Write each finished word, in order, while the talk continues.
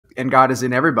and God is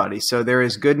in everybody. So there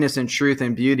is goodness and truth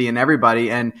and beauty in everybody.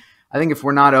 And I think if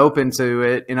we're not open to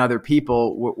it in other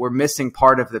people, we're missing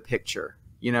part of the picture,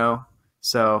 you know?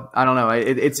 So I don't know.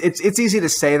 It's easy to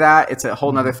say that. It's a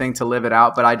whole nother thing to live it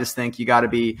out. But I just think you got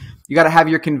to have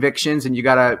your convictions and you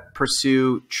got to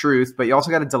pursue truth, but you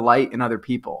also got to delight in other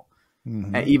people,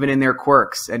 even in their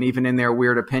quirks and even in their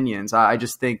weird opinions. I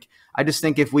just think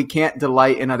if we can't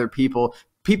delight in other people,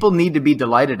 people need to be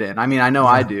delighted in. I mean, I know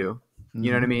I do. You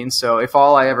know what I mean? So if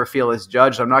all I ever feel is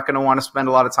judged, I'm not going to want to spend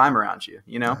a lot of time around you,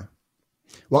 you know?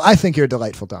 Well, I think you're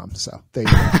delightful, Dom. So there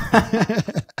you go.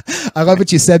 I love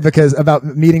what you said about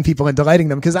meeting people and delighting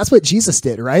them, because that's what Jesus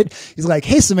did, right? He's like,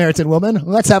 hey, Samaritan woman,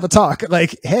 let's have a talk.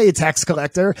 Like, hey, tax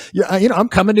collector, I'm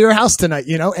coming to your house tonight,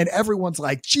 and everyone's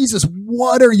like, Jesus,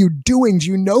 what are you doing? Do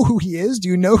you know who he is? Do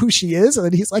you know who she is?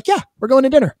 And he's like, yeah, we're going to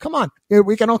dinner. Come on.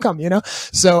 We can all come,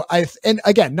 So and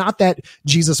again, not that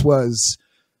Jesus was,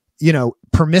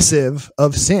 permissive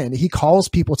of sin. He calls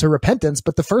people to repentance,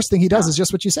 but the first thing he does is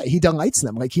just what you say. He delights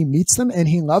them. Like, he meets them and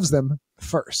he loves them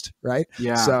first. Right.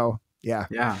 Yeah. So yeah.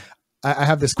 I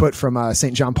have this quote from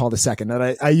St. John Paul II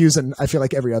that I use in, I feel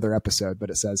like, every other episode, but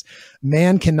it says,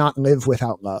 man cannot live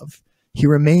without love. He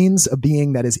remains a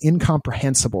being that is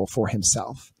incomprehensible for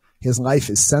himself. His life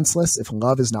is senseless if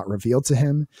love is not revealed to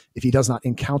him, if he does not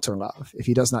encounter love, if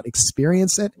he does not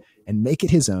experience it and make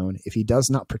it his own, if he does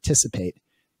not participate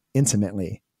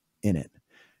intimately in it.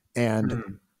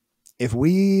 And if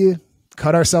we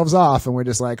cut ourselves off and we're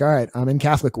just like, all right, I'm in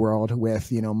Catholic world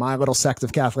with, my little sect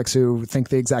of Catholics who think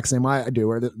the exact same way I do,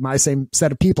 or my same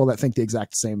set of people that think the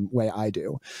exact same way I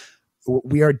do,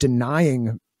 we are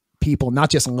denying people not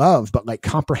just love, but like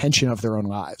comprehension of their own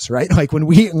lives, right? Like, when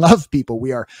we love people,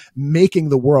 we are making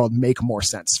the world make more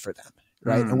sense for them.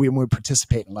 Right. And when we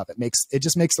participate in love, it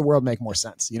just makes the world make more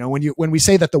sense. When we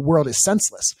say that the world is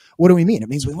senseless, what do we mean? It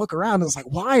means we look around and it's like,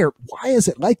 why is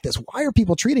it like this? Why are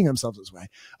people treating themselves this way?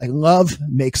 Like, love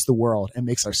makes the world and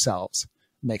makes ourselves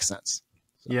make sense.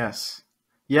 So. Yes.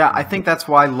 Yeah. I think that's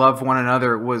why love one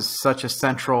another was such a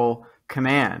central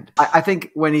command. I think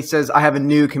when he says, I have a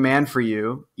new command for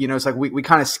you, it's like we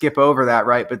kind of skip over that.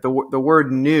 Right. But the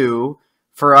word new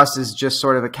for us is just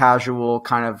sort of a casual,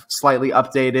 kind of slightly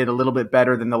updated, a little bit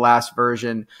better than the last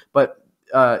version. But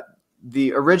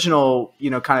the original,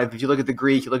 kind of, if you look at the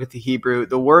Greek, you look at the Hebrew,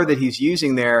 the word that he's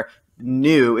using there,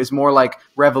 new, is more like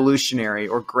revolutionary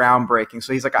or groundbreaking.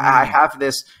 So he's like, I have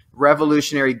this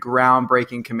revolutionary,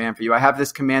 groundbreaking command for you. I have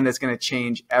this command that's going to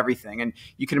change everything. And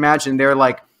you can imagine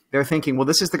they're thinking, well,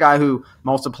 this is the guy who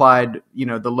multiplied,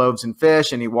 the loaves and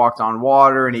fish, and he walked on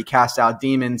water and he cast out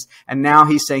demons. And now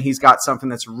he's saying he's got something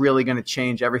that's really going to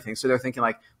change everything. So they're thinking,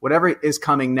 like, whatever is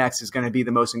coming next is going to be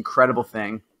the most incredible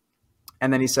thing.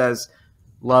 And then he says,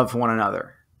 love one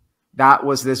another. That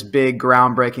was this big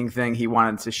groundbreaking thing he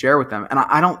wanted to share with them. And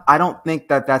I don't think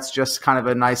that that's just kind of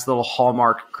a nice little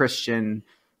Hallmark Christian,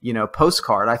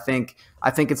 postcard. I think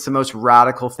it's the most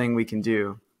radical thing we can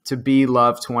do, to be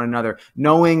love to one another,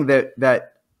 knowing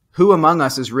that who among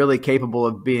us is really capable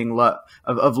of being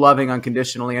of loving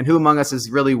unconditionally, and who among us is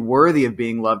really worthy of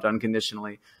being loved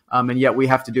unconditionally. And yet we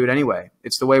have to do it anyway.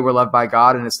 It's the way we're loved by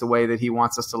God, and it's the way that he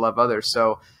wants us to love others.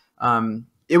 So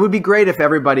it would be great if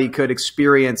everybody could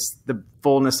experience the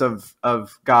fullness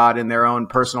of God in their own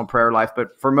personal prayer life.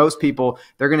 But for most people,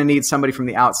 they're going to need somebody from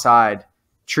the outside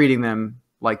treating them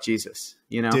like Jesus,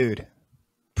 Dude,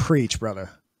 preach,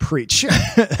 brother. Preach.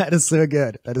 That is so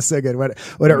good. That is so good. What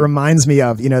it reminds me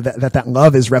of, that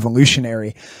love is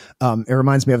revolutionary. It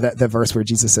reminds me of that verse where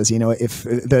Jesus says, if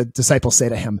the disciples say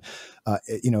to him,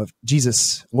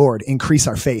 Jesus, Lord, increase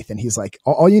our faith. And he's like,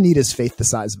 all you need is faith the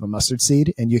size of a mustard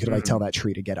seed. And you could tell that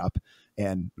tree to get up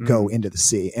and go into the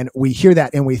sea. And we hear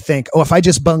that and we think, oh, if I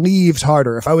just believed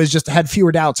harder, if I was just had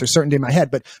fewer doubts or certainty in my head.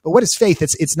 But what is faith?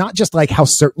 It's not just like how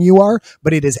certain you are,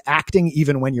 but it is acting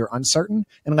even when you're uncertain.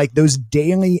 And like those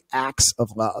daily acts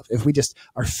of love, if we just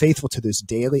are faithful to those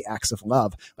daily acts of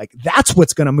love, like that's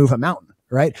what's going to move a mountain.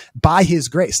 Right? By his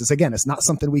grace. It's not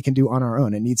something we can do on our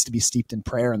own. It needs to be steeped in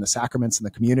prayer and the sacraments and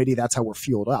the community. That's how we're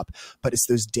fueled up. But it's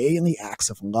those daily acts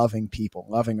of loving people,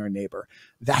 loving our neighbor.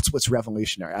 That's what's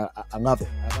revolutionary. I love it.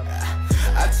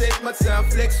 I take my time,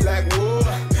 flex like whoa.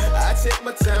 I take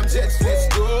my time, jet, let's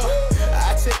go.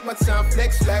 I take my time,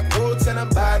 flex like whoa, tell them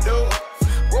bye, though.